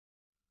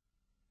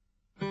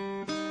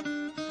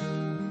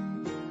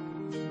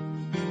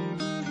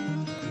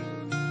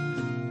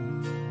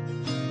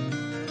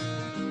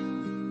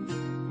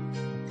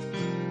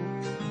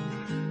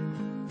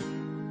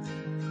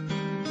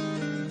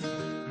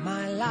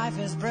life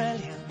is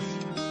brilliant.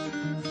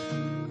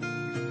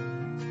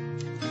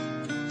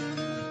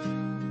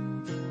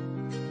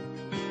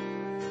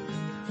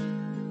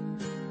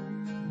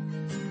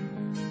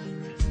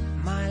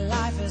 My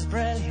life is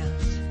brilliant.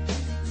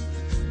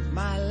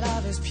 My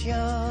love is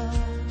pure.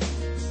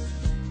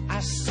 I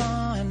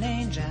saw an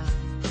angel,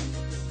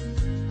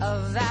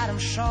 of that I'm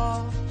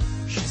sure.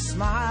 She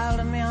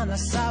smiled at me on the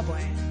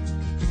subway.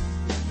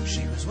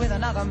 She was with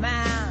another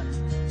man,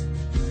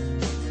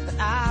 but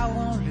I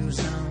won't lose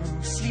no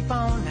sleep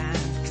on that,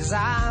 'cause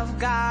I've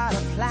got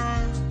a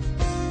plan.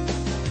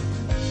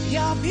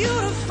 You're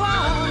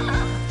beautiful.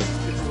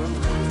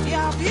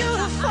 You're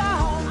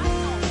beautiful.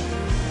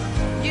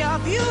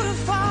 You're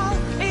beautiful.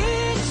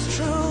 It's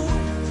true.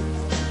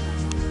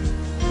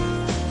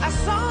 I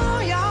saw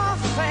your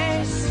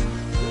face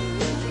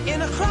in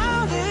a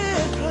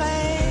crowded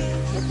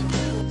place,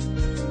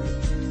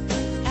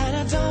 and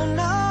I don't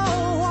know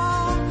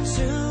what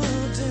to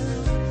do,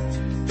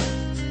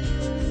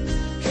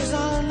 'cause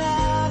I'll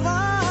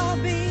never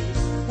be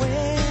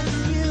with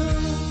you.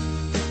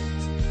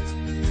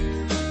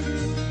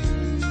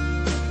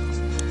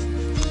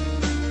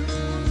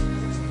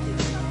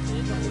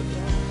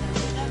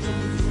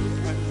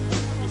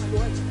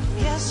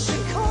 Yes, she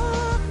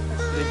caught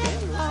my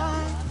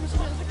eye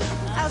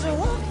as we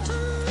walked on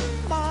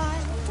by.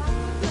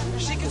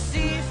 She could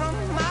see from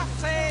my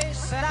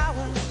face that I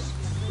was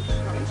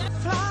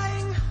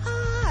flying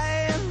high,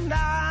 and I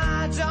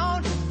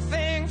don't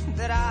think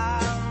that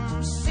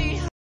I'll see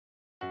her.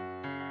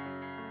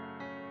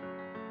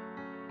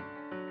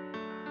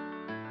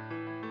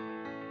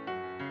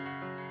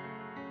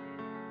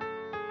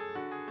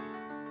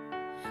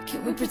 Can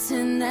we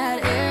pretend that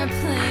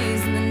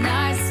airplanes in the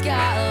night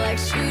sky like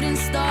shooting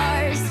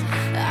stars?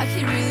 I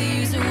could really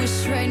use a wish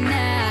right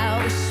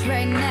now, wish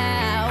right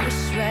now,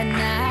 wish right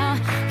now.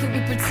 Can we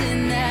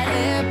pretend that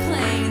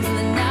airplanes in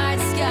the night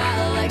sky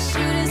like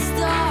shooting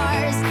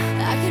stars?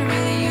 I could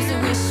really use a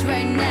wish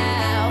right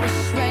now,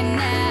 wish right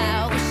now,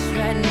 wish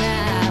right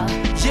now.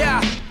 Yeah,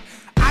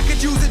 I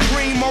could use a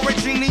dream or a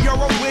genie or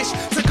a wish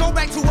to go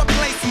back to a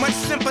place much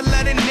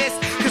simpler than this.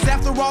 'Cause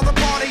after all the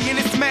partying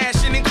and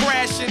smashing and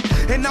crashing,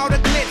 and all the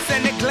glitz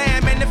and the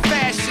glam and the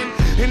fashion,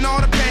 and all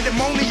the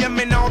pandemonium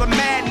and all the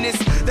madness,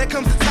 there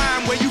comes a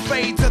time where you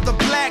fade to the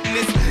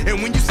blackness.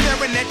 And when you're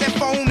staring at that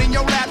phone in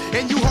your lap,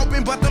 and you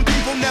hoping but them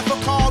people never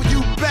call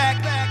you back.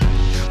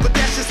 But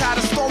that's just how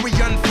the story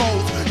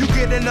unfolds. You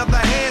get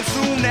another hand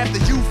soon after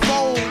you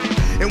fold.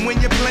 And when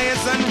your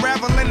plans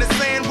unravel in the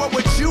sand, what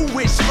would you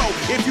wish for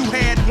if you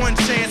had one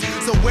chance?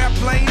 So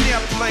airplane,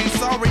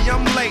 sorry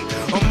I'm late.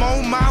 I'm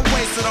on my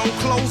way, so don't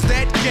close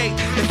that gate.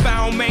 If I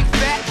don't make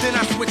that, then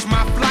I switch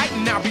my flight,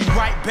 and I'll be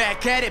right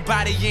back at it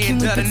by the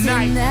end of the night. Can we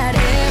pretend that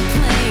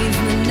airplanes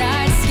in the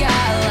night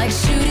sky like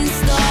shooting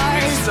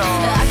stars?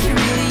 I could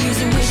really use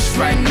a wish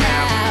right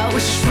now,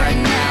 wish right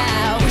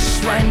now, wish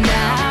right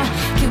now.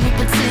 Can we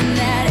pretend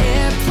that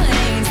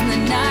airplanes in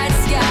the night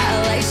sky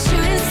like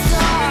shooting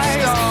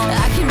stars?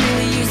 I can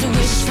really use a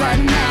wish right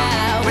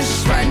now, wish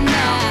right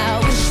now,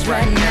 wish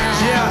right now.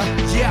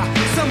 Yeah,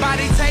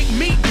 somebody take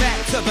me back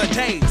to the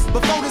days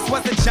before this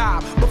was a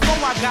job, before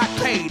I got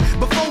paid,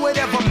 before it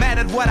ever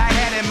mattered what I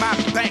had in my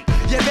bank.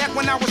 Yeah, back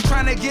when I was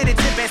trying to get a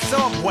tip at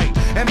Subway,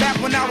 and back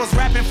when I was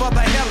rapping for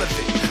the hell of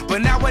it.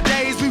 But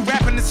nowadays we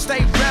rapping to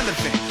stay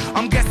relevant.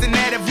 I'm guessing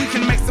that if we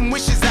can make some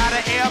wishes out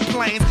of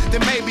airplanes,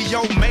 then maybe,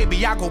 oh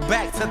maybe I'll go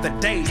back to the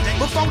days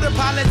before the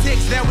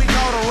politics that we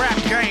call the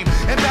rap game,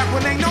 and back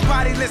when ain't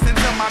nobody listened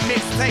to my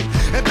mixtape,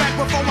 and back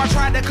before I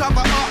tried to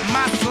cover up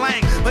my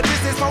slang. But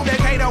this is for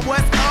Decatur,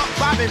 what's up,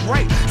 Bobby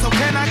Ray? So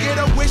can I get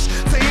a wish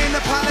to end the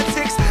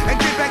politics and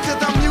get back to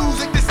the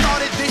music that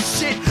started this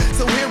shit?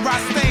 So here I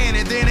stand,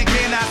 and then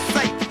again I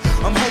say,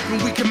 I'm hoping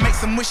we can make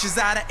some wishes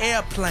out of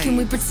airplanes. Can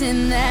we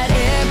pretend that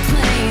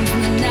airplanes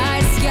in the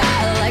night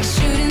sky like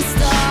shooting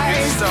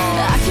stars?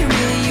 I can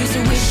really use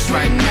a wish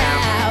right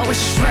now,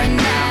 wish right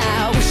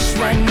now, wish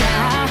right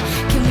now.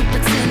 Can we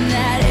pretend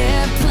that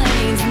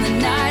airplanes in the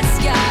night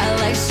sky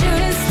like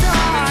shooting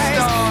stars?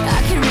 I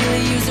can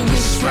really use a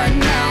wish right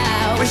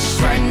now, wish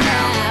right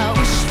now,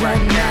 wish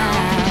right now.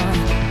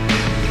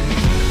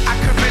 I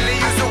could really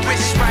use a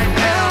wish right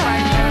now. Like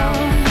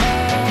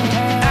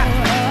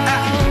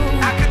shooting stars.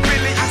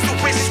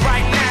 I could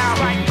really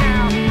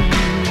use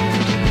a wish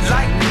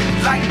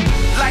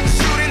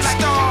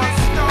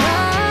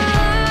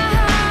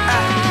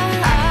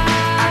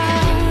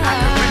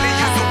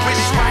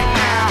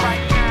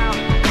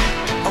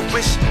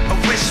right now. A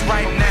wish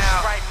right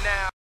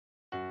now.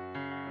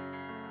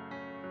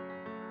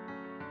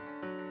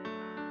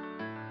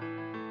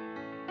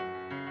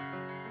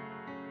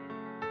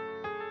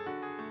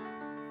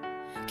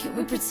 Can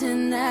we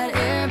pretend that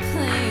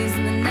airplanes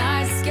in the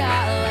night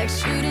sky like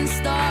shooting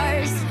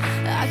stars?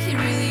 I could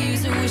really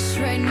use a wish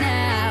right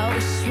now,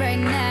 wish right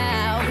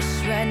now,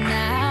 wish right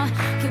now.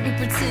 Can we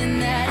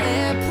pretend that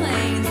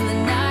airplanes in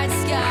the night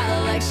sky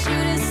like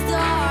shooting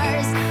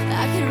stars?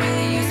 I could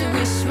really use a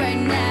wish right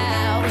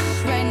now,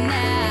 wish right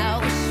now,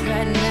 wish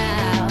right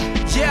now.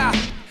 Yeah,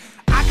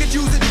 I could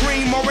use a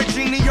dream or a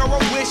genie or a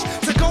wish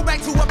to go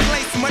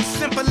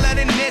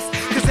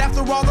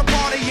all the